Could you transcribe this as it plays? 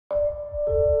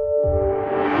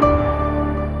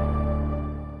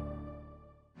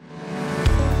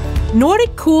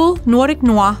Nordic cool, Nordic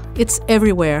noir, it's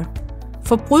everywhere.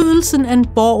 Forbrydelsen and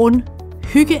borgen,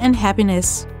 hygge and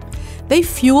happiness. They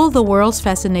fuel the world's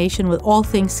fascination with all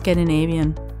things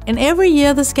Scandinavian. And every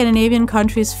year the Scandinavian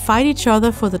countries fight each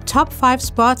other for the top 5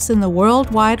 spots in the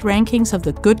worldwide rankings of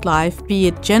the good life, be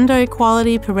it gender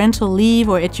equality, parental leave,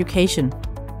 or education.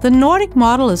 The Nordic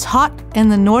model is hot,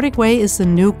 and the Nordic way is the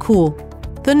new cool.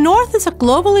 The North is a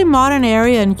globally modern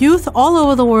area, and youth all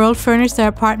over the world furnish their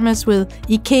apartments with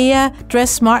IKEA,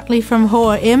 dress smartly from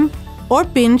H&M, or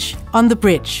binge on the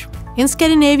bridge. In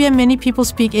Scandinavia, many people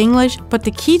speak English, but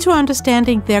the key to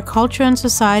understanding their culture and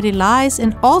society lies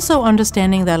in also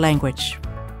understanding their language.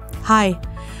 Hi,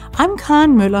 I'm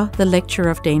Karen Moller, the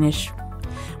lecturer of Danish.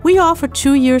 We offer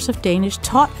 2 years of Danish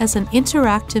taught as an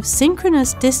interactive,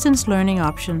 synchronous distance learning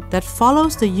option that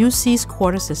follows the UC's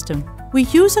quarter system. We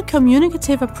use a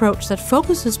communicative approach that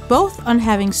focuses both on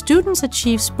having students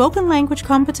achieve spoken language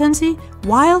competency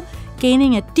while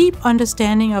gaining a deep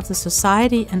understanding of the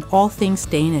society and all things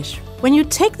Danish. When you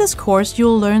take this course,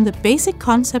 you'll learn the basic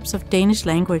concepts of Danish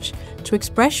language, to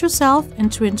express yourself and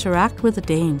to interact with the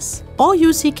Danes. All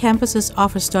UC campuses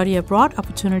offer study abroad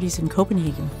opportunities in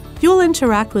Copenhagen. You'll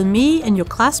interact with me and your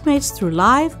classmates through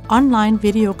live, online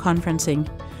video conferencing.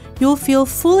 You'll feel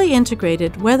fully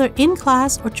integrated, whether in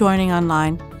class or joining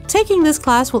online. Taking this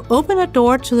class will open a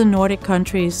door to the Nordic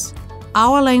countries.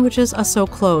 Our languages are so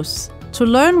close. To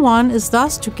learn one is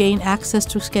thus to gain access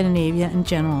to Scandinavia in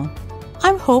general.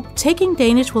 I hope taking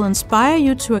Danish will inspire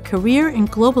you to a career in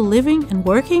global living and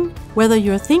working, whether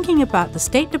you're thinking about the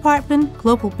State Department,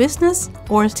 global business,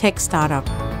 or a tech startup.